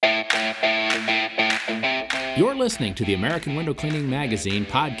You're listening to the American Window Cleaning Magazine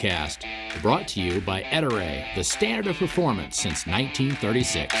podcast, brought to you by Ettore, the standard of performance since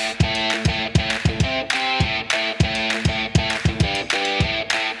 1936.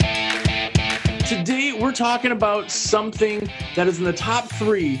 Today, we're talking about something that is in the top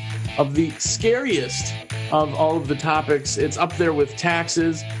 3 of the scariest of all of the topics. It's up there with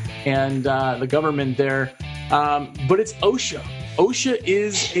taxes and the government there, but it's OSHA. OSHA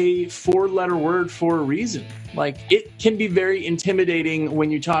is a 4-letter word for a reason. Like, it can be very intimidating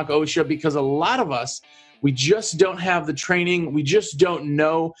when you talk OSHA because a lot of us, we just don't have the training. We just don't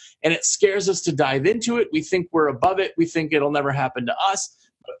know, and it scares us to dive into it. We think we're above it. We think it'll never happen to us.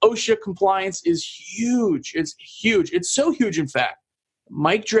 But OSHA compliance is huge. It's huge. It's so huge, in fact.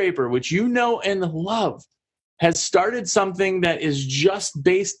 Mike Draper, which you know and love, has started something that is just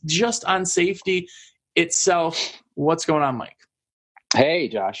based just on safety itself. What's going on, Mike? Hey,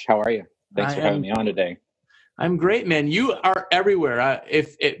 Josh. How are you? Thanks for having me on today. I'm great, man. You are everywhere.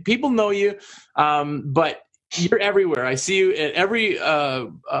 If people know you, but you're everywhere. I see you at every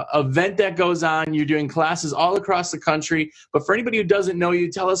event that goes on. You're doing classes all across the country. But for anybody who doesn't know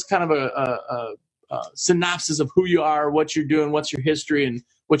you, tell us kind of a synopsis of who you are, what you're doing, what's your history, and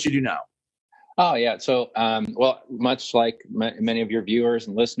what you do now. Oh, yeah. So, well, much like many of your viewers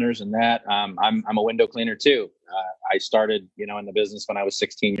and listeners and that, I'm a window cleaner too. I started, in the business when I was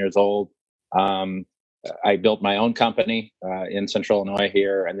 16 years old. I built my own company in Central Illinois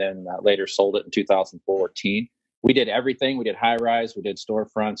here, and then later sold it in 2014. We did everything. We did high-rise, we did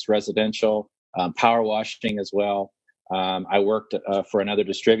storefronts, residential, power washing as well. I worked for another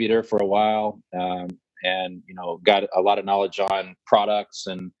distributor for a while, and got a lot of knowledge on products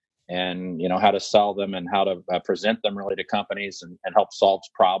and how to sell them and how to present them really to companies and help solve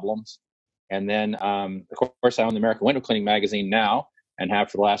problems. And then, of course, I own the American Window Cleaning Magazine now and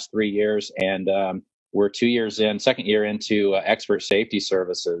have for the last 3 years. And we're 2 years in, second year into Expert Safety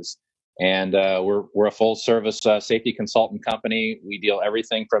Services. And we're a full service safety consultant company. We deal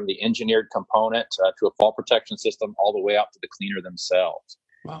everything from the engineered component to a fall protection system all the way up to the cleaner themselves.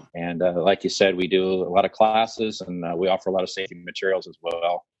 Wow. And like you said, we do a lot of classes and we offer a lot of safety materials as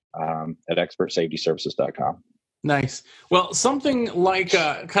well at expertsafetyservices.com. Nice. Well, something like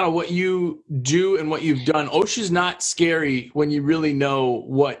kind of what you do and what you've done, OSHA's not scary when you really know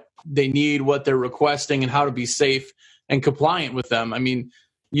what they need, what they're requesting, and how to be safe and compliant with them. I mean,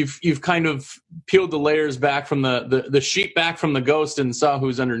 you've kind of peeled the layers back from the sheet back from the ghost and saw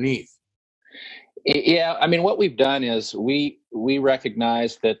who's underneath. Yeah, I mean, what we've done is we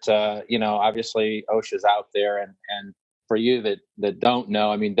recognize that obviously OSHA's out there, and for you that don't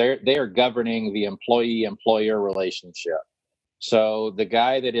know, I mean, they are governing the employee-employer relationship. So the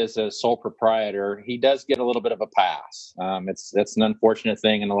guy that is a sole proprietor, he does get a little bit of a pass. That's an unfortunate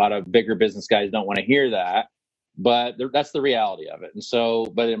thing, and a lot of bigger business guys don't want to hear that, but that's the reality of it. And so,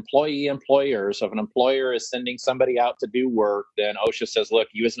 but employee-employers, so if an employer is sending somebody out to do work, then OSHA says, look,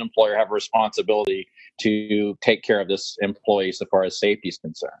 you as an employer have a responsibility to take care of this employee so far as safety is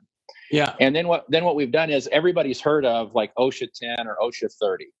concerned. Yeah. And then what we've done is everybody's heard of like OSHA 10 or OSHA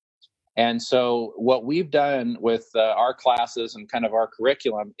 30. And so what we've done with our classes and kind of our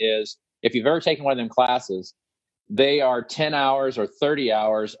curriculum is, if you've ever taken one of them classes, they are 10 hours or 30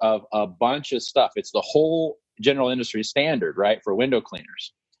 hours of a bunch of stuff. It's the whole general industry standard, right, for window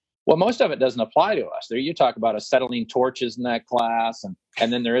cleaners. Well, most of it doesn't apply to us. There you talk about acetylene torches in that class,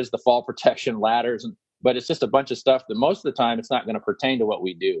 and then there is the fall protection ladders, but it's just a bunch of stuff that most of the time it's not going to pertain to what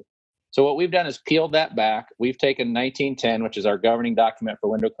we do. So what we've done is peeled that back. We've taken 1910, which is our governing document for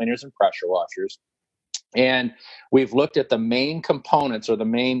window cleaners and pressure washers, and we've looked at the main components or the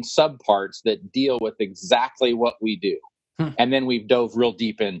main subparts that deal with exactly what we do. And then we've dove real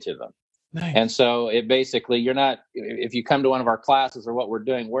deep into them. Nice. And so it basically, if you come to one of our classes or what we're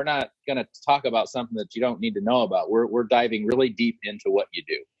doing, we're not going to talk about something that you don't need to know about. We're diving really deep into what you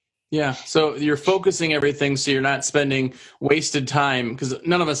do. Yeah, so you're focusing everything so you're not spending wasted time, because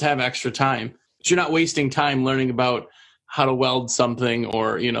none of us have extra time. But you're not wasting time learning about how to weld something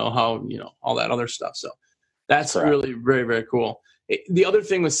or, how, all that other stuff. So that's really very, very cool. The other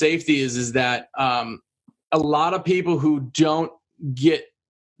thing with safety is that a lot of people who don't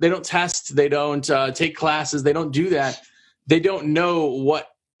test, they don't take classes, they don't do that. They don't know what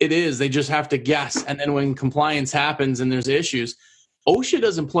it is. They just have to guess. And then when compliance happens and there's issues, OSHA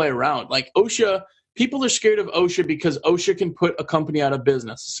doesn't play around. Like OSHA, people are scared of OSHA because OSHA can put a company out of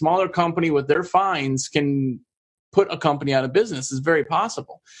business. A smaller company with their fines can put a company out of business. It's very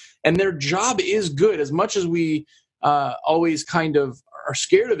possible. And their job is good. As much as we always kind of are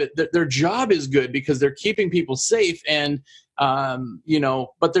scared of it, their job is good because they're keeping people safe. And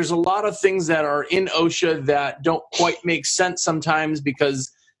But there's a lot of things that are in OSHA that don't quite make sense sometimes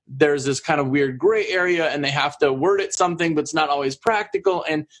because there's this kind of weird gray area and they have to word it something, but it's not always practical.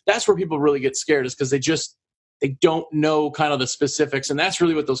 And that's where people really get scared, is because they don't know kind of the specifics. And that's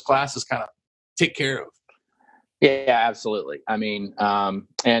really what those classes kind of take care of. Yeah, absolutely. I mean,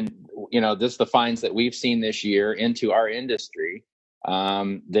 this the fines that we've seen this year into our industry.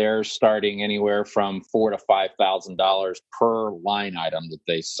 They're starting anywhere from $4,000 to $5,000 per line item that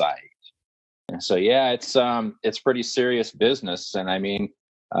they cite. And so, yeah, it's pretty serious business. And I mean,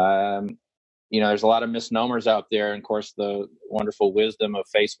 there's a lot of misnomers out there. And of course, the wonderful wisdom of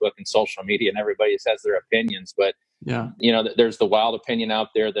Facebook and social media, and everybody has their opinions. But, there's the wild opinion out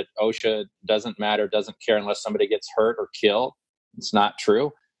there that OSHA doesn't matter, doesn't care unless somebody gets hurt or killed. It's not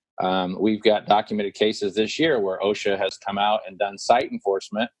true. We've got documented cases this year where OSHA has come out and done site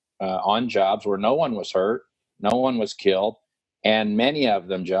enforcement on jobs where no one was hurt, no one was killed. And many of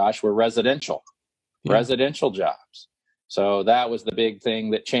them, Josh, were residential jobs. So that was the big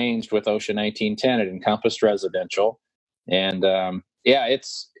thing that changed with OSHA 1910. It encompassed residential. And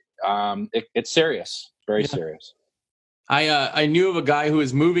it's serious, very serious. I knew of a guy who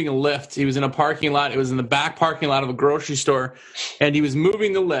was moving a lift. He was in a parking lot. It was in the back parking lot of a grocery store, and he was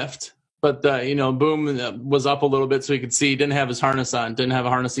moving the lift. But boom was up a little bit so he could see. He didn't have his harness on. Didn't have a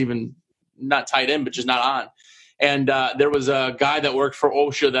harness even not tied in, but just not on. And there was a guy that worked for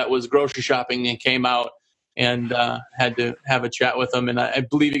OSHA that was grocery shopping and came out and had to have a chat with him. And I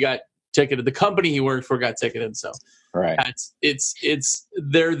believe he got ticketed. The company he worked for got ticketed. So right, it's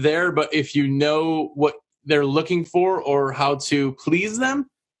they're there, but if you know what they're looking for or how to please them,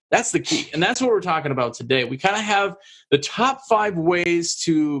 that's the key. And that's what we're talking about today. We kind of have the top 5 ways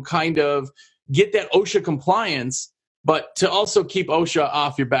to kind of get that OSHA compliance, but to also keep OSHA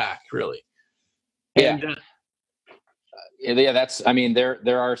off your back, really. Yeah. And,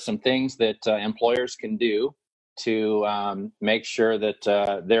 there are some things that employers can do to make sure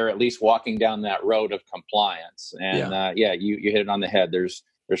that they're at least walking down that road of compliance. And you hit it on the head. There's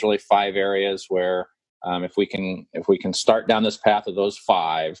really 5 areas where if we can start down this path of those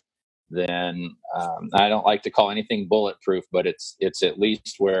 5, then I don't like to call anything bulletproof, but it's at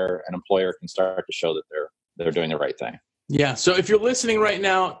least where an employer can start to show that they're doing the right thing. Yeah. So if you're listening right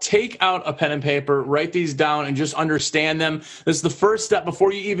now, take out a pen and paper, write these down, and just understand them. This is the first step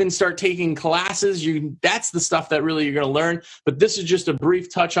before you even start taking classes. That's the stuff that really you're going to learn. But this is just a brief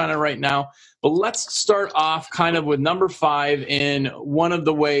touch on it right now. But let's start off kind of with number 5 in one of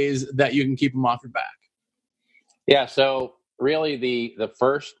the ways that you can keep them off your back. Yeah. So really the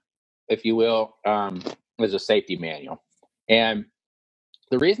first, if you will, is a safety manual. And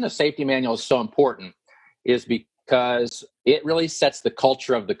the reason a safety manual is so important is because it really sets the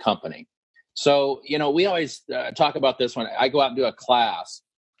culture of the company. So, we always talk about this when I go out and do a class,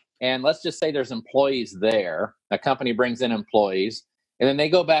 and let's just say there's employees there. A company brings in employees, and then they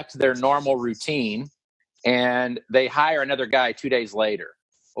go back to their normal routine, and they hire another guy 2 days later.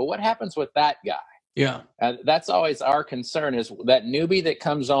 Well, what happens with that guy? Yeah. That's always our concern, is that newbie that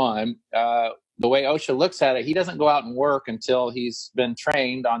comes on, the way OSHA looks at it, he doesn't go out and work until he's been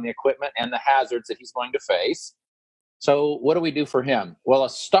trained on the equipment and the hazards that he's going to face. So what do we do for him? Well, a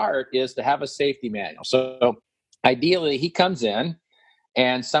start is to have a safety manual. So ideally, he comes in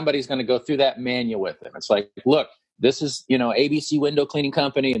and somebody's going to go through that manual with him. It's like, look, this is, ABC Window Cleaning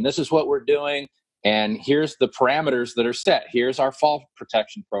Company, and this is what we're doing. And here's the parameters that are set. Here's our fall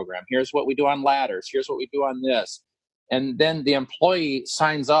protection program. Here's what we do on ladders. Here's what we do on this. And then the employee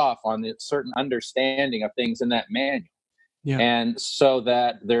signs off on the certain understanding of things in that manual. Yeah. And so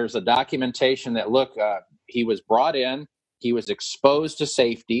that there's a documentation that, look, he was brought in, he was exposed to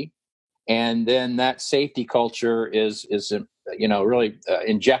safety, and then that safety culture is really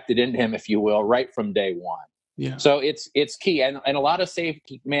injected into him, if you will, right from day one. Yeah. So it's key. And a lot of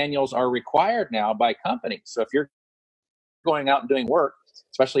safety manuals are required now by companies. So if you're going out and doing work,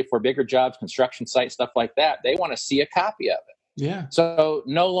 especially for bigger jobs, construction sites, stuff like that, they want to see a copy of it. Yeah. So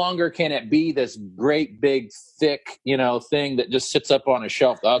no longer can it be this great big thick, thing that just sits up on a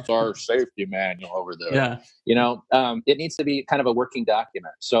shelf. That's our safety manual over there. Yeah. It needs to be kind of a working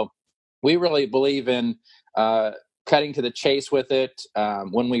document. So we really believe in cutting to the chase with it.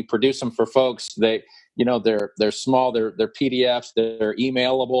 When we produce them for folks, they're small, they're PDFs, they're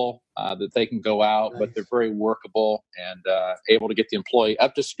emailable, that they can go out, but they're very workable and able to get the employee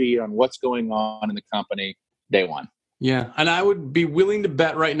up to speed on what's going on in the company day one. Yeah. And I would be willing to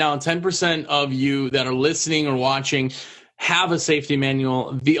bet right now 10% of you that are listening or watching have a safety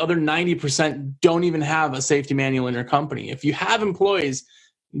manual. The other 90% don't even have a safety manual in your company. If you have employees,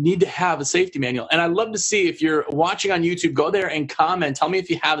 You need to have a safety manual. And I'd love to see, if you're watching on YouTube, go there and comment. Tell me if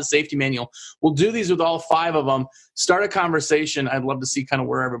you have a safety manual. We'll do these with all 5 of them. Start a conversation. I'd love to see kind of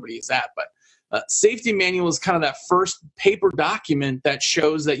where everybody is at. But safety manual is kind of that first paper document that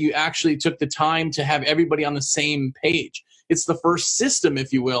shows that you actually took the time to have everybody on the same page. It's the first system,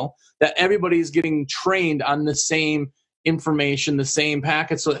 if you will, that everybody is getting trained on the same information, the same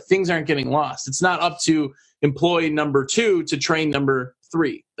packet, so that things aren't getting lost. It's not up to employee number 2 to train number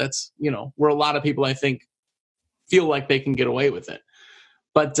 3. That's, where a lot of people, I think, feel like they can get away with it.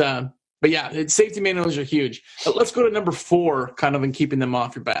 But yeah, safety manuals are huge. But let's go to number 4, kind of in keeping them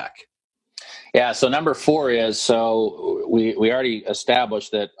off your back. Yeah, so number 4 is, so we already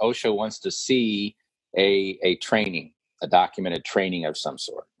established that OSHA wants to see a training, a documented training of some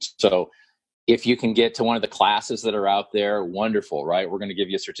sort. So if you can get to one of the classes that are out there, wonderful, right? We're going to give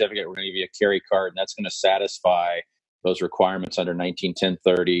you a certificate. We're going to give you a carry card, and that's going to satisfy those requirements under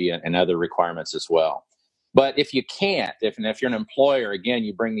 191030 and other requirements as well. But if you can't, if you're an employer, again,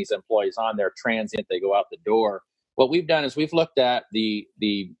 you bring these employees on, they're transient, they go out the door. What we've done is we've looked at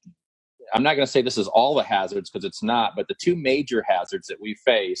I'm not going to say this is all the hazards, because it's not, but the 2 major hazards that we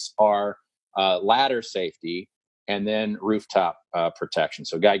face are ladder safety and then rooftop protection.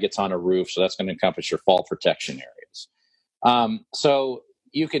 So a guy gets on a roof, so that's going to encompass your fall protection areas. So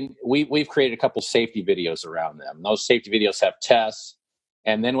we've created a couple safety videos around them. Those safety videos have tests.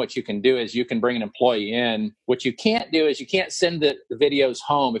 And then what you can do is you can bring an employee in. What you can't do is you can't send the videos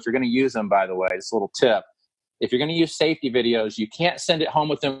home if you're going to use them, by the way. It's a little tip. If you're going to use safety videos, you can't send it home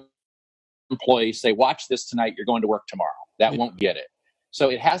with them. Employees say, watch this tonight, you're going to work tomorrow. That won't get it. So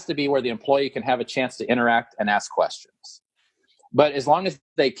it has to be where the employee can have a chance to interact and ask questions. But as long as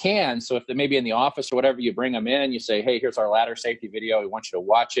they can, so if they may be in the office or whatever, you bring them in, you say, hey, here's our ladder safety video. We want you to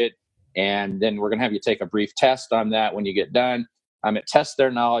watch it. And then we're going to have you take a brief test on that when you get done. It tests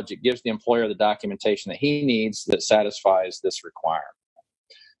their knowledge. It gives the employer the documentation that he needs that satisfies this requirement.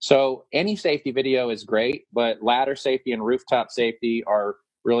 So any safety video is great, but ladder safety and rooftop safety are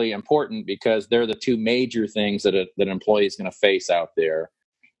really important because they're the 2 major things that an employee is going to face out there.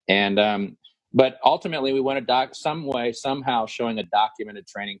 And but ultimately, we want to somehow showing a documented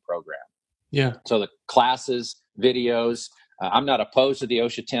training program. Yeah. So the classes, videos. I'm not opposed to the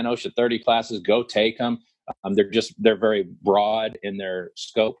OSHA 10, OSHA 30 classes. Go take them. They're very broad in their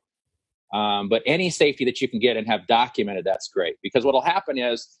scope. But any safety that you can get and have documented, that's great. Because what will happen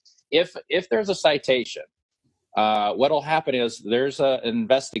is if there's a citation, what will happen is there's an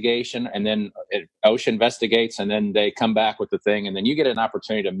investigation, and then OSHA investigates, and then they come back with the thing, and then you get an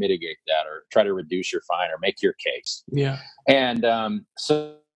opportunity to mitigate that or try to reduce your fine or make your case. Yeah. And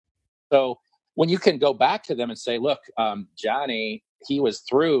so when you can go back to them and say, look, Johnny, he was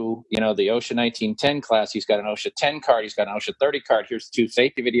through, the OSHA 1910 class. He's got an OSHA 10 card. He's got an OSHA 30 card. Here's 2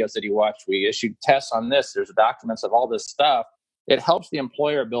 safety videos that he watched. We issued tests on this. There's documents of all this stuff. It helps the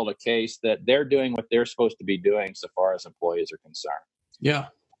employer build a case that they're doing what they're supposed to be doing so far as employees are concerned. Yeah.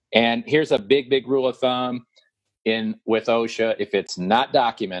 And here's a big rule of thumb with OSHA. If it's not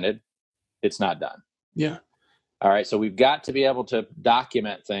documented, it's not done. Yeah. All right. So we've got to be able to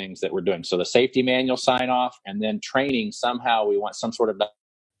document things that we're doing. So the safety manual sign off, and then training, somehow we want some sort of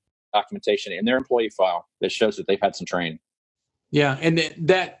documentation in their employee file that shows that they've had some training. Yeah, and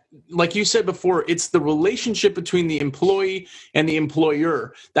that, like you said before, it's the relationship between the employee and the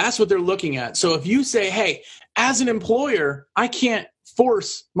employer. That's what they're looking at. So if you say, hey, as an employer, I can't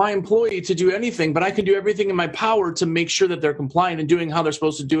force my employee to do anything, but I can do everything in my power to make sure that they're compliant and doing how they're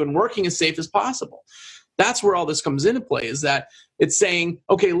supposed to do and working as safe as possible. That's where all this comes into play, is that it's saying,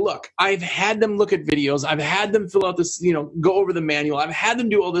 okay, look, I've had them look at videos. I've had them fill out this, go over the manual. I've had them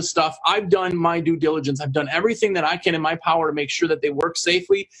do all this stuff. I've done my due diligence. I've done everything that I can in my power to make sure that they work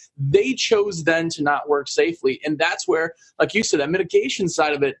safely. They chose then to not work safely. And that's where, like you said, that mitigation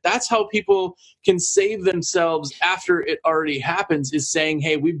side of it, that's how people can save themselves after it already happens, is saying,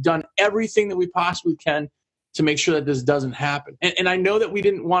 hey, we've done everything that we possibly can to make sure that this doesn't happen. And I know that we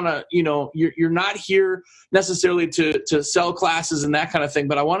didn't want to, you're not here necessarily to sell classes and that kind of thing,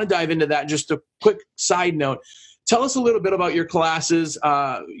 but I want to dive into that. Just a quick side note. Tell us a little bit about your classes.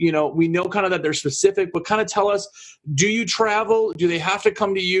 We know kind of that they're specific, but kind of tell us, do you travel? Do they have to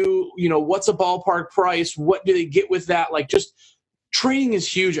come to you? What's a ballpark price? What do they get with that? Like, just training is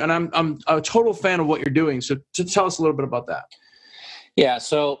huge, and I'm a total fan of what you're doing. So to tell us a little bit about that. Yeah,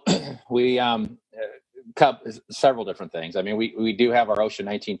 so we several different things. I mean, we do have our OSHA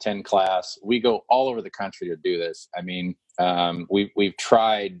 1910 class. We go all over the country to do this. I mean, we've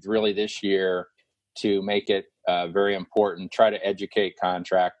tried really this year to make it very important, try to educate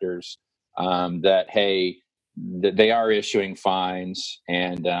contractors that, hey, they are issuing fines.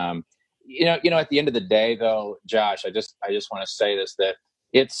 And at the end of the day, though, Josh, I just want to say this, that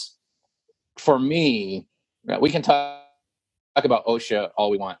it's, for me, we can talk about OSHA all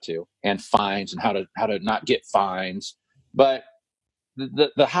we want to, and fines, and how to not get fines, but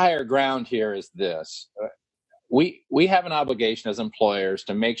the higher ground here is this. We have an obligation as employers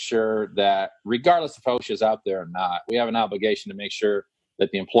to make sure that, regardless if OSHA is out there or not, we have an obligation to make sure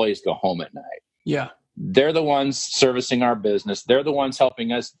that the employees go home at night. Yeah. They're the ones servicing our business. They're the ones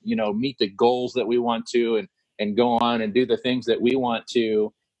helping us, meet the goals that we want to, and go on and do the things that we want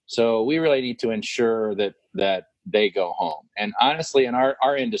to. So we really need to ensure that they go home. And honestly, in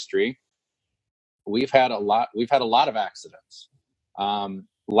our industry, we've had a lot of accidents,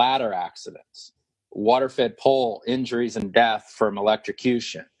 ladder accidents, water-fed pole injuries and death from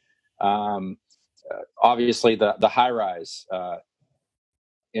electrocution. Obviously, the high-rise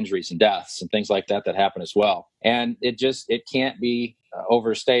injuries and deaths and things like that happen as well. And it can't be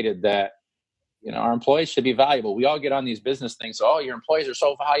overstated that our employees should be valuable. We all get on these business things. Oh, your employees are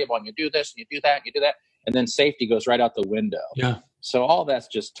so valuable, and you do this, and you do that, and you do that, and then safety goes right out the window. Yeah. So all that's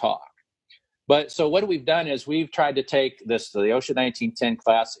just talk. But so what we've done is we've tried to take the OSHA 1910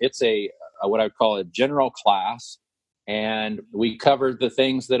 class. It's a what I would call a general class, and we covered the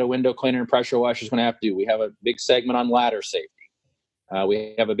things that a window cleaner and pressure washer is going to have to do. We have a big segment on ladder safety.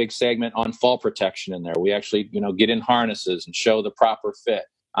 We have a big segment on fall protection in there. We actually, get in harnesses and show the proper fit.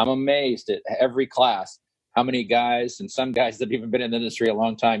 I'm amazed at every class how many guys, and some guys that have even been in the industry a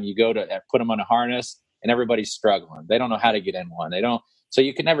long time, you go to put them on a harness and everybody's struggling. They don't know how to get in one. They don't. So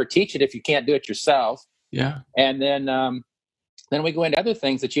you can never teach it if you can't do it yourself. Yeah. And then we go into other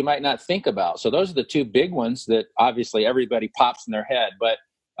things that you might not think about. So those are the two big ones that obviously everybody pops in their head. But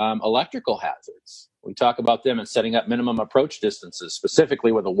electrical hazards, we talk about them and setting up minimum approach distances,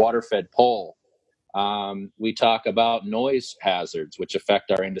 specifically with a water-fed pole. We talk about noise hazards, which affect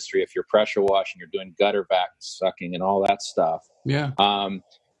our industry. If you're pressure washing, you're doing gutter vac sucking and all that stuff. Yeah.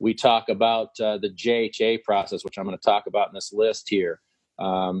 We talk about the JHA process, which I'm going to talk about in this list here.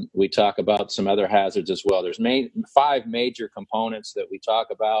 We talk about some other hazards as well. There's 5 major components that we talk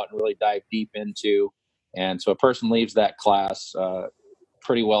about and really dive deep into. And so a person leaves that class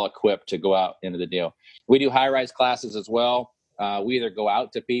pretty well equipped to go out into the deal. We do high-rise classes as well. We either go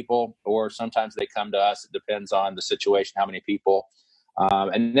out to people or sometimes they come to us. It depends on the situation, how many people.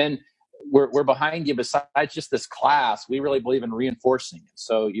 And then we're behind you. Besides just this class, we really believe in reinforcing it.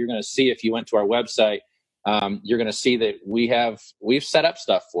 So you're going to see, if you went to our website, you're going to see that we've set up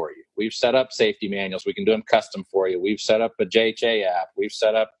stuff for you. We've set up safety manuals. We can do them custom for you. We've set up a JHA app. We've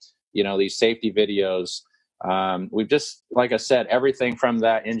set up, these safety videos. We've just, like I said, everything from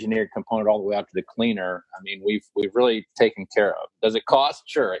that engineered component all the way out to the cleaner. I mean, we've really taken care of. Does it cost?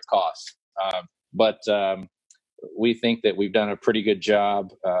 Sure, it costs. But we think that we've done a pretty good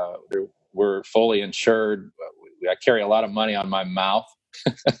job. We're fully insured. I carry a lot of money on my mouth.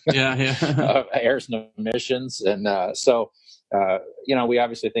 Yeah. Airs and emissions. And we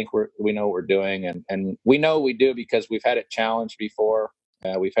obviously think we know what we're doing, and we know we do because we've had it challenged before.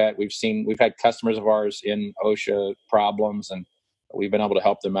 We've had customers of ours in OSHA problems, and we've been able to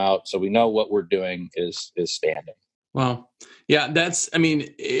help them out. So we know what we're doing is standing. Wow. Yeah.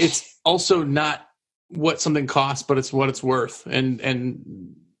 It's also not what something costs, but it's what it's worth.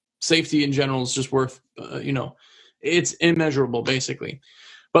 And safety in general is just worth, it's immeasurable basically.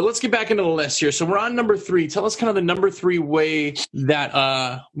 But let's get back into the list here. So we're on number 3. Tell us kind of the number 3 way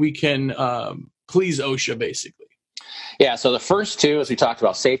that we can please OSHA basically. Yeah, so the first 2, as we talked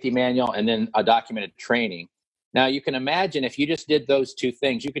about, safety manual and then a documented training. Now, you can imagine if you just did those 2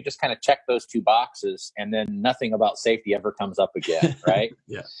 things, you could just kind of check those 2 boxes and then nothing about safety ever comes up again, right?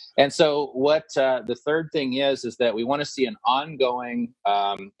 Yeah. And so what the third thing is that we want to see an ongoing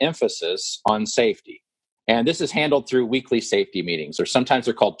emphasis on safety. And this is handled through weekly safety meetings, or sometimes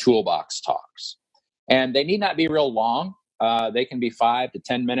they're called toolbox talks. And they need not be real long. They can be 5 to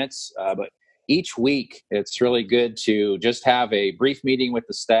 10 minutes, but each week, it's really good to just have a brief meeting with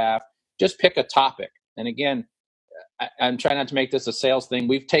the staff, just pick a topic. And again, I'm trying not to make this a sales thing.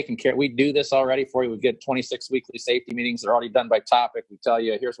 We've taken care. We do this already for you. We get 26 weekly safety meetings. They're already done by topic. We tell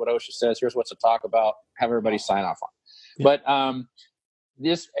you, here's what OSHA says. Here's what to talk about. Have everybody sign off on. Yeah. But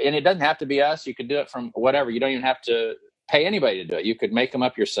and it doesn't have to be us. You could do it from whatever. You don't even have to pay anybody to do it. You could make them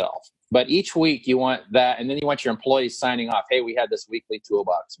up yourself. But each week you want that, and then you want your employees signing off. Hey, we had this weekly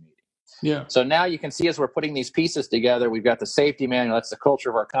toolbox meeting. Yeah. So now you can see as we're putting these pieces together, we've got the safety manual. That's the culture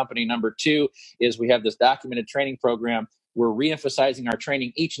of our company. Number 2 is we have this documented training program. We're reemphasizing our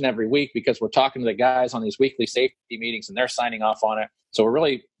training each and every week because we're talking to the guys on these weekly safety meetings and they're signing off on it. So we're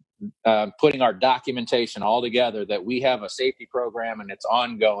really putting our documentation all together that we have a safety program and it's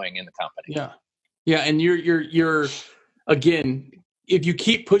ongoing in the company. Yeah. Yeah. And you're again, if you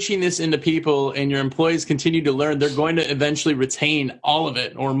keep pushing this into people and your employees continue to learn, they're going to eventually retain all of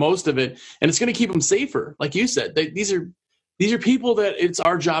it or most of it. And it's going to keep them safer. Like you said, these are people that it's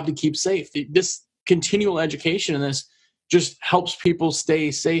our job to keep safe. This continual education in this just helps people stay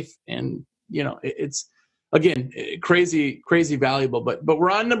safe. And, it's, again, crazy valuable. But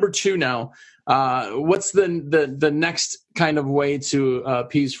we're on number 2 now. What's the next kind of way to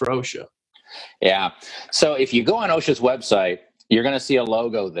appease for OSHA? Yeah. So if you go on OSHA's website, you're going to see a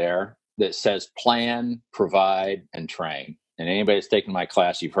logo there that says plan, provide, and train. And anybody that's taken my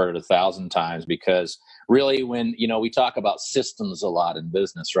class, you've heard it 1,000 times, because really when, we talk about systems a lot in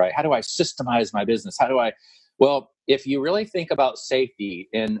business, right? How do I systemize my business? Well, if you really think about safety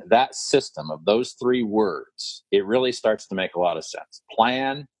in that system of those 3 words, it really starts to make a lot of sense.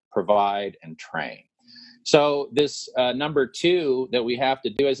 Plan, provide, and train. So this number 2 that we have to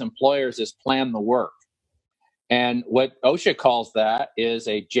do as employers is plan the work. And what OSHA calls that is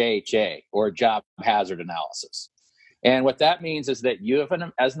a JHA, or job hazard analysis. And what that means is that you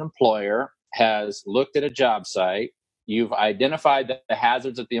as an employer has looked at a job site, you've identified the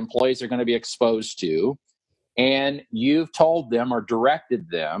hazards that the employees are going to be exposed to, and you've told them or directed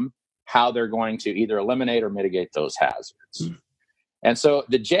them how they're going to either eliminate or mitigate those hazards. And so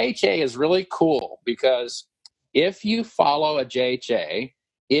the JHA is really cool, because if you follow a JHA,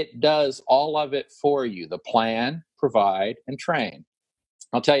 it does all of it for you: the plan, provide, and train.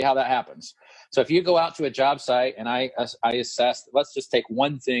 I'll tell you how that happens. So if you go out to a job site and I assess, let's just take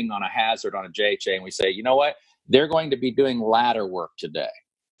one thing on a hazard on a JHA, and we say, you know what? They're going to be doing ladder work today.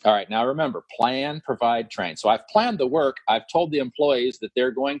 All right, now remember, plan, provide, train. So I've planned the work. I've told the employees that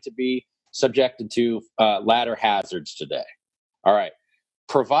they're going to be subjected to ladder hazards today. All right,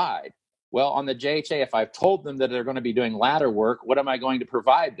 provide. Well, on the JHA, if I've told them that they're going to be doing ladder work, what am I going to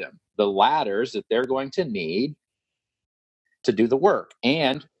provide them? The ladders that they're going to need to do the work.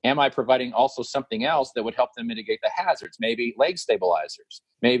 And am I providing also something else that would help them mitigate the hazards? Maybe leg stabilizers,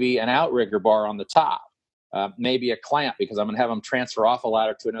 maybe an outrigger bar on the top. Maybe a clamp, because I'm going to have them transfer off a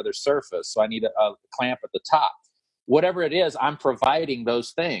ladder to another surface. So I need a clamp at the top. Whatever it is, I'm providing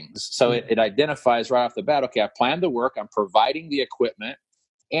those things. So it identifies right off the bat, okay, I've planned the work, I'm providing the equipment.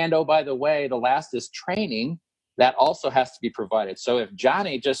 And oh, by the way, the last is training. That also has to be provided. So if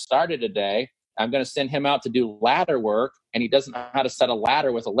Johnny just started today, I'm going to send him out to do ladder work, and he doesn't know how to set a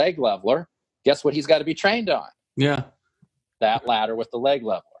ladder with a leg leveler. Guess what he's got to be trained on? Yeah. That ladder with the leg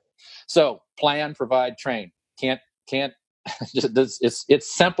leveler. So plan, provide, train. Can't.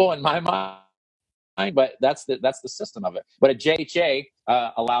 It's simple in my mind, but that's the system of it. But a JHA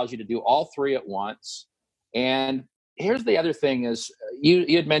allows you to do all 3 at once. And here's the other thing: is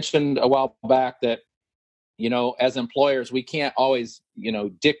you had mentioned a while back that as employers we can't always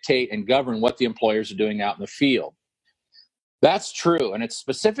dictate and govern what the employers are doing out in the field. That's true. And it's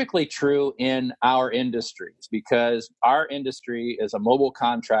specifically true in our industries, because our industry is a mobile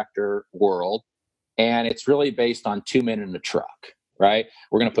contractor world, and it's really based on 2 men in a truck, right?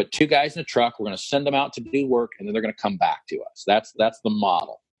 We're going to put 2 guys in a truck. We're going to send them out to do work, and then they're going to come back to us. That's the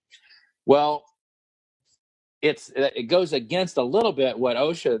model. Well, it goes against a little bit what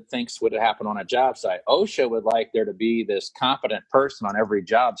OSHA thinks would happen on a job site. OSHA would like there to be this competent person on every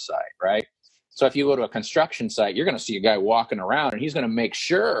job site, right? So if you go to a construction site, you're going to see a guy walking around, and he's going to make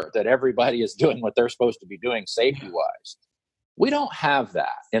sure that everybody is doing what they're supposed to be doing safety-wise. We don't have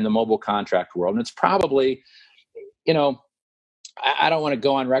that in the mobile contract world. And it's probably, I don't want to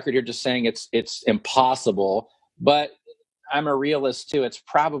go on record here just saying it's impossible, but I'm a realist too. It's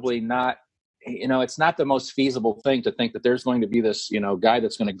probably not, it's not the most feasible thing to think that there's going to be this, guy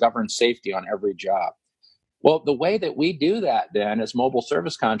that's going to govern safety on every job. Well, the way that we do that then as mobile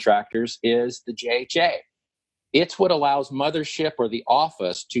service contractors is the JHA. It's what allows mothership or the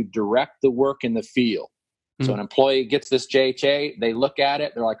office to direct the work in the field. Mm-hmm. So an employee gets this JHA, they look at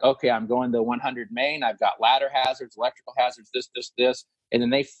it, they're like, okay, I'm going to 100 Main, I've got ladder hazards, electrical hazards, this, and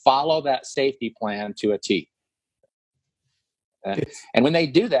then they follow that safety plan to a T. And when they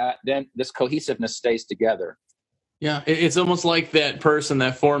do that, then this cohesiveness stays together. Yeah, it's almost like that person,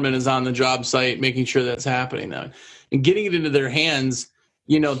 that foreman, is on the job site making sure that's happening now. And getting it into their hands,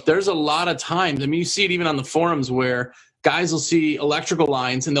 there's a lot of times. I mean, you see it even on the forums where guys will see electrical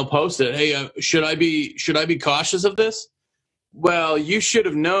lines and they'll post it. Hey, should I be cautious of this? Well, you should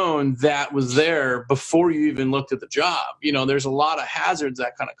have known that was there before you even looked at the job. There's a lot of hazards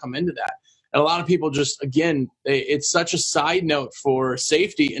that kind of come into that. And a lot of people just, again, it's such a side note for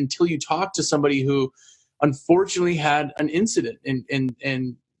safety until you talk to somebody who unfortunately had an incident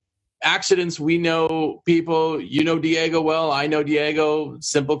and accidents. We know people, you know Diego well, I know Diego,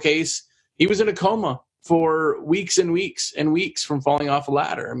 simple case. He was in a coma for weeks and weeks and weeks from falling off a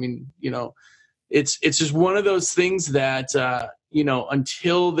ladder. I mean, it's just one of those things that,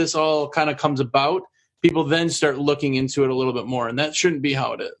 until this all kind of comes about, people then start looking into it a little bit more. And that shouldn't be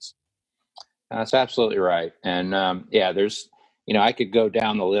how it is. That's absolutely right. And there's, I could go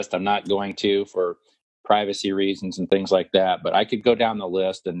down the list. I'm not going to for privacy reasons and things like that, but I could go down the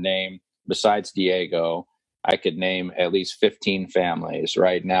list and name, besides Diego, I could name at least 15 families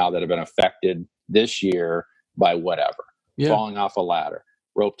right now that have been affected this year by whatever, falling off a ladder,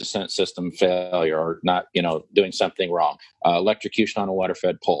 rope descent system failure, or not, doing something wrong, electrocution on a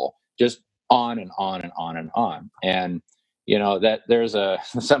water-fed pole, just on and on and on and on. And, that there's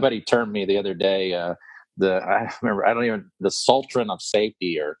somebody termed me the other day, the sultran of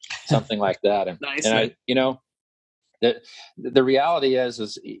safety or something like that. And, nice. And the reality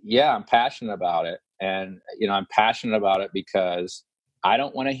is, I'm passionate about it. And, I'm passionate about it because I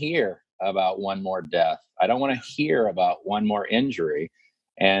don't want to hear about one more death. I don't want to hear about one more injury.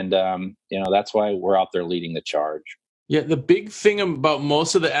 And, that's why we're out there leading the charge. Yeah. The big thing about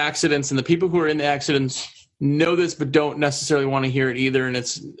most of the accidents, and the people who are in the accidents know this, but don't necessarily want to hear it either. And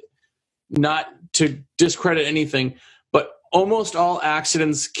it's not to discredit anything, but almost all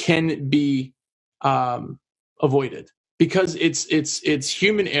accidents can be avoided because it's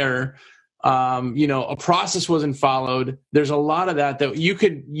human error. A process wasn't followed. There's a lot of that you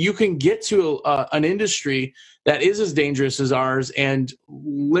can get to an industry that is as dangerous as ours and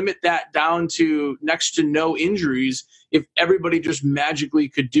limit that down to next to no injuries if everybody just magically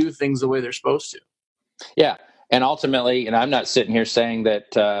could do things the way they're supposed to. Yeah. And ultimately, I'm not sitting here saying that,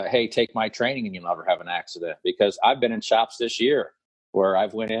 hey, take my training and you'll never have an accident, because I've been in shops this year where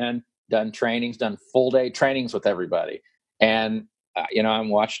I've went in, done trainings, done full day trainings with everybody. And, I'm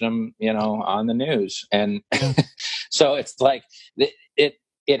watching them, on the news. And so it's like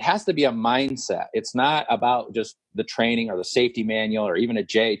it has to be a mindset. It's not about just the training or the safety manual or even a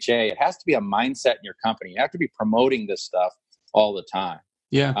JHA. It has to be a mindset in your company. You have to be promoting this stuff all the time.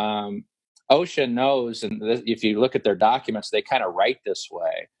 Yeah. OSHA knows, and if you look at their documents, they kind of write this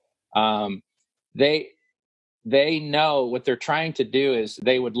way. They know what they're trying to do is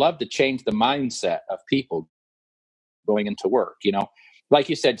they would love to change the mindset of people going into work. Like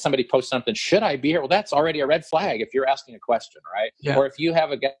you said, somebody posts something, should I be here? Well, that's already a red flag if you're asking a question, right? Yeah. Or if you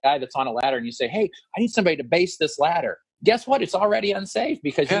have a guy that's on a ladder and you say, hey, I need somebody to base this ladder. Guess what? It's already unsafe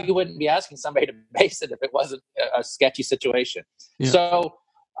because you wouldn't be asking somebody to base it if it wasn't a sketchy situation. Yeah. So,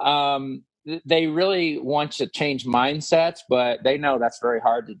 they really want to change mindsets, but they know that's very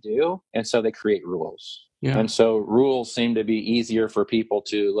hard to do. And so they create rules. Yeah. And so rules seem to be easier for people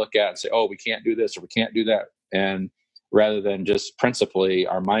to look at and say, oh, we can't do this or we can't do that. And rather than just principally,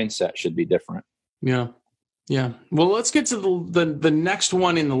 our mindset should be different. Yeah. Yeah. Well, let's get to the next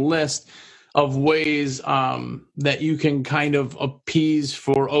one in the list of ways that you can kind of appease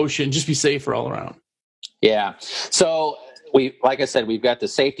for OSHA and just be safer all around. Yeah. So like I said, we've got the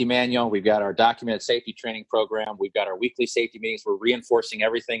safety manual, we've got our documented safety training program, we've got our weekly safety meetings, we're reinforcing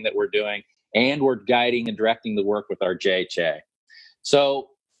everything that we're doing, and we're guiding and directing the work with our JHA. So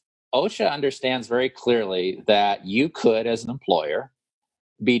OSHA understands very clearly that you could, as an employer,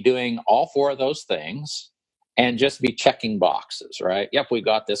 be doing all four of those things and just be checking boxes, right? Yep, we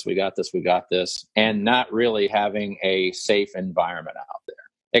got this, and not really having a safe environment out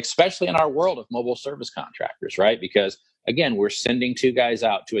there, especially in our world of mobile service contractors, right? Because again, we're sending two guys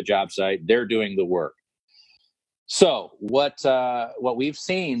out to a job site. They're doing the work. So what we've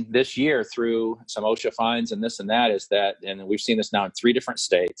seen this year through some OSHA fines and this and that is that, and we've seen this now in 3 different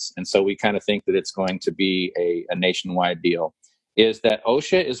states, and so we kind of think that it's going to be a nationwide deal, is that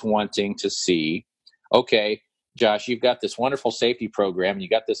OSHA is wanting to see, okay, Josh, you've got this wonderful safety program, you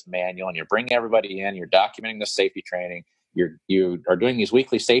got this manual, and you're bringing everybody in, you're documenting the safety training, you are doing these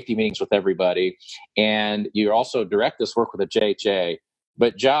weekly safety meetings with everybody, and you also direct this work with a JHA.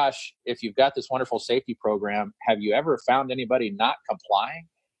 But Josh, if you've got this wonderful safety program, have you ever found anybody not complying?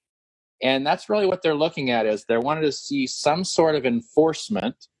 And that's really what they're looking at, is they wanted to see some sort of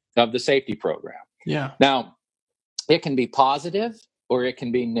enforcement of the safety program. Yeah. Now, it can be positive or it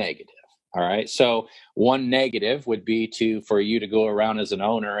can be negative. All right. So one negative would be for you to go around as an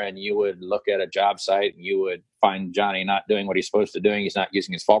owner and you would look at a job site and you would find Johnny not doing what he's supposed to doing. He's not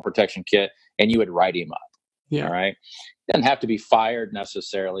using his fall protection kit, and you would write him up. Yeah. All right. Doesn't have to be fired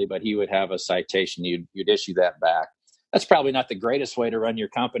necessarily, but he would have a citation. You'd issue that back. That's probably not the greatest way to run your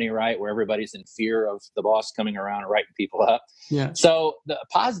company, right? Where everybody's in fear of the boss coming around and writing people up. Yeah. So the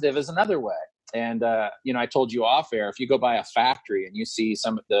positive is another way. I told you off air, if you go by a factory and you see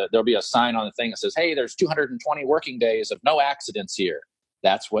there'll be a sign on the thing that says, hey, there's 220 working days of no accidents here.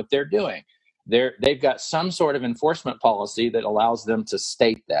 That's what they're doing. They've got some sort of enforcement policy that allows them to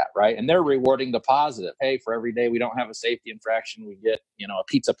state that, right? And they're rewarding the positive. Hey, for every day we don't have a safety infraction, we get, a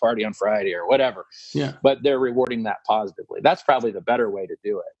pizza party on Friday or whatever. Yeah. But they're rewarding that positively. That's probably the better way to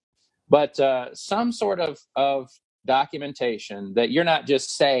do it. But some sort of documentation that you're not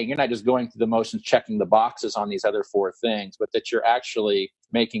just going through the motions, checking the boxes on these other 4 things, but that you're actually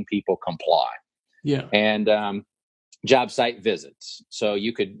making people comply. Yeah. And job site visits. So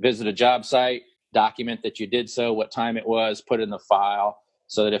you could visit a job site, document that you did so, what time it was, put it in the file,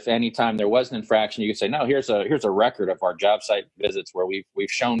 so that if any time there was an infraction, you could say, no, here's a record of our job site visits where we've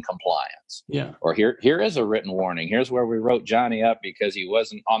shown compliance. Yeah. Or here is a written warning. Here's where we wrote Johnny up because he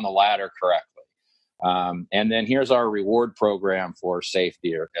wasn't on the ladder correctly. And then here's our reward program for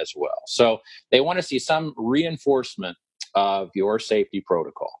safety as well. So they want to see some reinforcement of your safety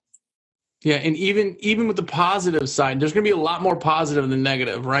protocol. Yeah, and even with the positive side, there's going to be a lot more positive than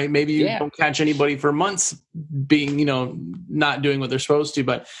negative, right? Maybe you don't catch anybody for months being, not doing what they're supposed to.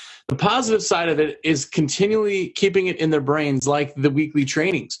 But the positive side of it is continually keeping it in their brains, like the weekly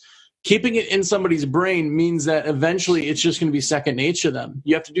trainings. Keeping it in somebody's brain means that eventually it's just going to be second nature to them.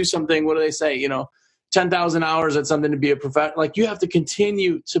 You have to do something, what do they say, 10,000 hours at something to be a professional. Like, you have to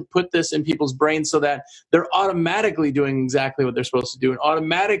continue to put this in people's brains so that they're automatically doing exactly what they're supposed to do and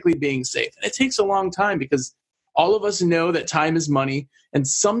automatically being safe. And it takes a long time because all of us know that time is money, and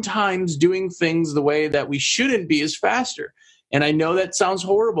sometimes doing things the way that we shouldn't be is faster. And I know that sounds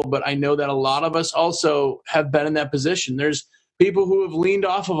horrible, but I know that a lot of us also have been in that position. There's people who have leaned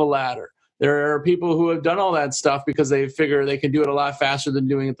off of a ladder. There are people who have done all that stuff because they figure they can do it a lot faster than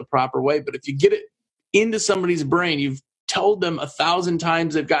doing it the proper way. But if you get it into somebody's brain, you've told them 1,000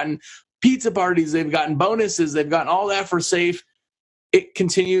 times, they've gotten pizza parties, they've gotten bonuses, they've gotten all that for safe, it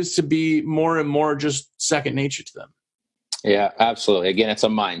continues to be more and more just second nature to them. Yeah, absolutely. Again, it's a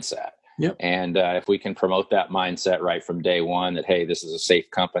mindset. Yep. And if we can promote that mindset right from day one, that, hey, this is a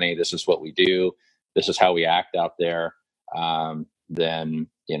safe company, this is what we do, this is how we act out there, then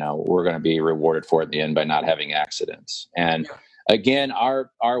we're going to be rewarded for it at the end by not having accidents. And again,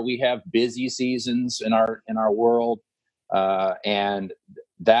 we have busy seasons in our world, and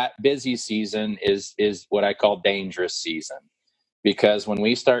that busy season is what I call dangerous season, because when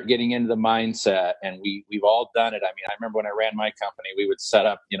we start getting into the mindset, and we've all done it. I mean, I remember when I ran my company, we would set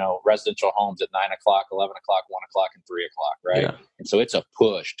up residential homes at 9 o'clock, 11 o'clock, 1 o'clock, and 3 o'clock, right? Yeah. And so it's a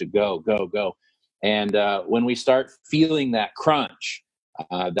push to go. And when we start feeling that crunch,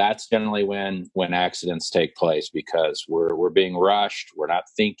 that's generally when accidents take place, because we're being rushed, we're not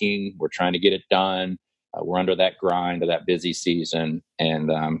thinking, we're trying to get it done, we're under that grind of that busy season, and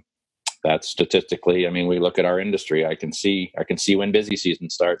that's statistically. I mean, we look at our industry. I can see when busy season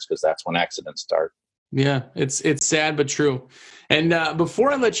starts, because that's when accidents start. Yeah, it's sad but true. And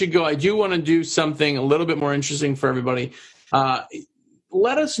before I let you go, I do want to do something a little bit more interesting for everybody.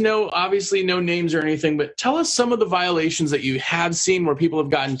 Let us know, obviously no names or anything, but tell us some of the violations that you have seen where people have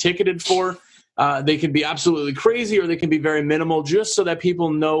gotten ticketed for. They can be absolutely crazy, or they can be very minimal, just so that people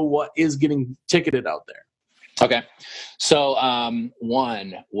know what is getting ticketed out there. Okay. So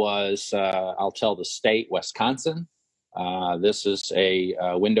one was, I'll tell the state, Wisconsin. This is a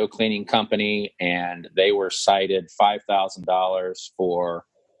window cleaning company, and they were cited $5,000 for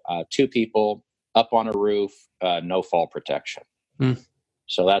 2 people up on a roof, no fall protection.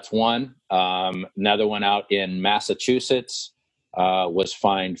 So that's one. Another one out in Massachusetts was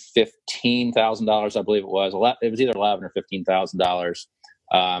fined $15,000, I believe it was. It was either $11,000 or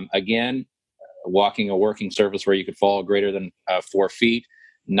 $15,000. Again, walking a working surface where you could fall greater than 4 feet,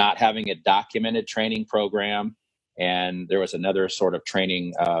 not having a documented training program, and there was another sort of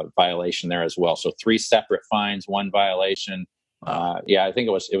training violation there as well. So 3 separate fines, 1 violation. I think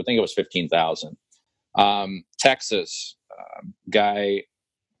it was $15,000. Texas, guy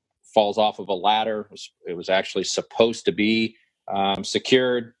falls off of a ladder. It was actually supposed to be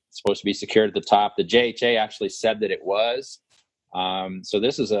secured. Supposed to be secured at the top. The JHA actually said that it was. So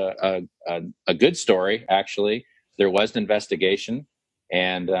this is a good story. Actually, there was an investigation,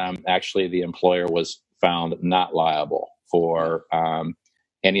 and actually the employer was found not liable for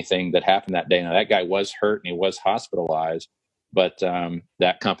anything that happened that day. Now, that guy was hurt and he was hospitalized, but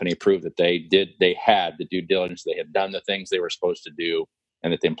that company proved that they had the due diligence, they had done the things they were supposed to do,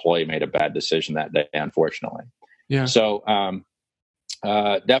 and that the employee made a bad decision that day, unfortunately. Yeah. So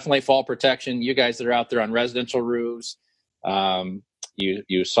definitely fall protection. You guys that are out there on residential roofs,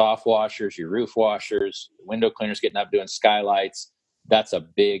 you soft washers, your roof washers, window cleaners getting up doing skylights, that's a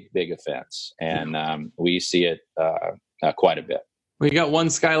big offense, and we see it quite a bit. Well, you got one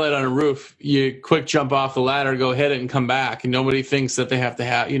skylight on a roof, you quick jump off the ladder, go hit it and come back. And nobody thinks that they have to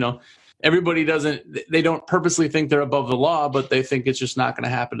have, everybody they don't purposely think they're above the law, but they think it's just not going to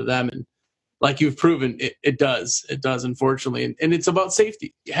happen to them. And like you've proven, it does, unfortunately. And it's about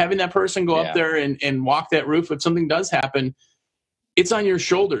safety. Having that person go up there and walk that roof, if something does happen, it's on your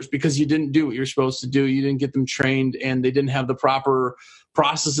shoulders because you didn't do what you're supposed to do. You didn't get them trained and they didn't have the proper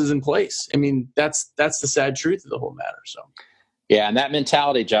processes in place. I mean, that's the sad truth of the whole matter. So. Yeah, and that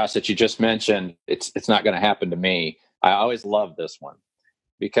mentality, Josh, that you just mentioned, it's not going to happen to me. I always love this one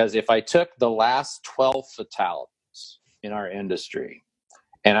because if I took the last 12 fatalities in our industry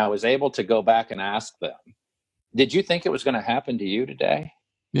and I was able to go back and ask them, did you think it was going to happen to you today?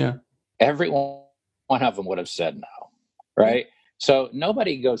 Yeah. Every one of them would have said no, right? So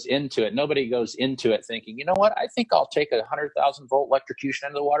nobody goes into it thinking, you know what, I think I'll take a 100,000 volt electrocution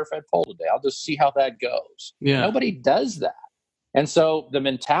into the water-fed pole today. I'll just see how that goes. Yeah. Nobody does that. And so the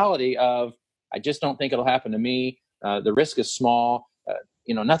mentality of, I just don't think it'll happen to me. The risk is small.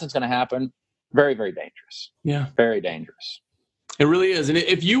 Nothing's going to happen. Very, very dangerous. Yeah. Very dangerous. It really is. And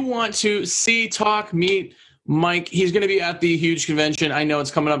if you want to meet Mike, he's going to be at the huge convention. I know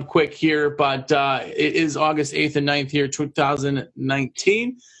it's coming up quick here, but it is August 8th and 9th here,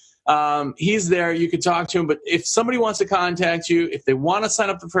 2019. He's there. You could talk to him. But if somebody wants to contact you, if they want to sign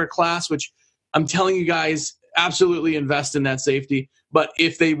up for a class, which I'm telling you guys, absolutely invest in that safety. But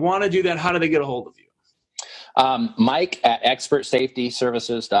if they want to do that, how do they get a hold of you? Mike at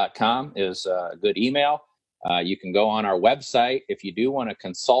expertsafetyservices.com is a good email. You can go on our website if you do want to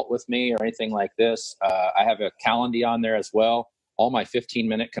consult with me or anything like this. I have a calendar on there as well. All my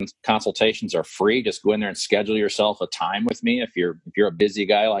 15-minute consultations are free. Just go in there and schedule yourself a time with me if you're a busy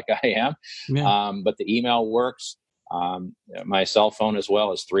guy like I am. Yeah. But the email works. My cell phone as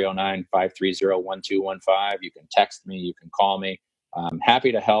well is 309-530-1215. You can text me, you can call me. I'm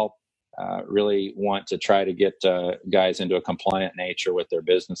happy to help. Really want to try to get guys into a compliant nature with their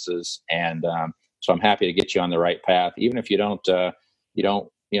businesses. And so I'm happy to get you on the right path. Even if you don't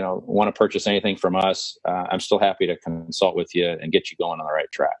want to purchase anything from us, I'm still happy to consult with you and get you going on the right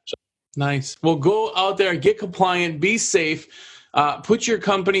track. So. Nice. Well, go out there, get compliant, be safe, put your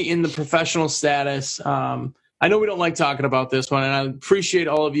company in the professional status. I know we don't like talking about this one, and I appreciate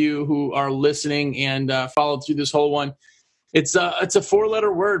all of you who are listening and followed through this whole one. It's a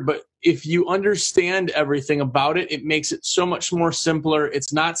 4-letter word, but if you understand everything about it, it makes it so much more simpler.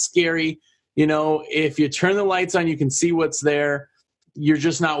 It's not scary. If you turn the lights on, you can see what's there. You're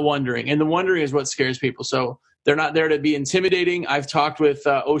just not wondering. And the wondering is what scares people. So they're not there to be intimidating. I've talked with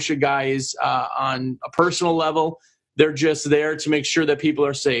OSHA guys on a personal level. They're just there to make sure that people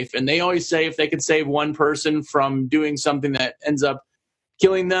are safe. And they always say if they could save one person from doing something that ends up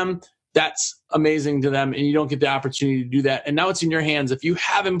killing them, that's amazing to them. And you don't get the opportunity to do that. And now it's in your hands. If you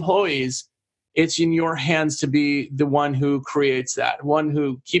have employees, it's in your hands to be the one who creates that, one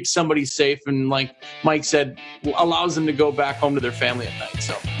who keeps somebody safe. And like Mike said, allows them to go back home to their family at night.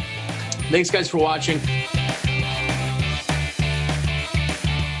 So thanks guys for watching.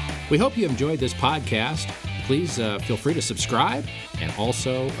 We hope you enjoyed this podcast. Please feel free to subscribe and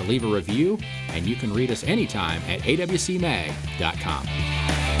also leave a review. And you can read us anytime at awcmag.com.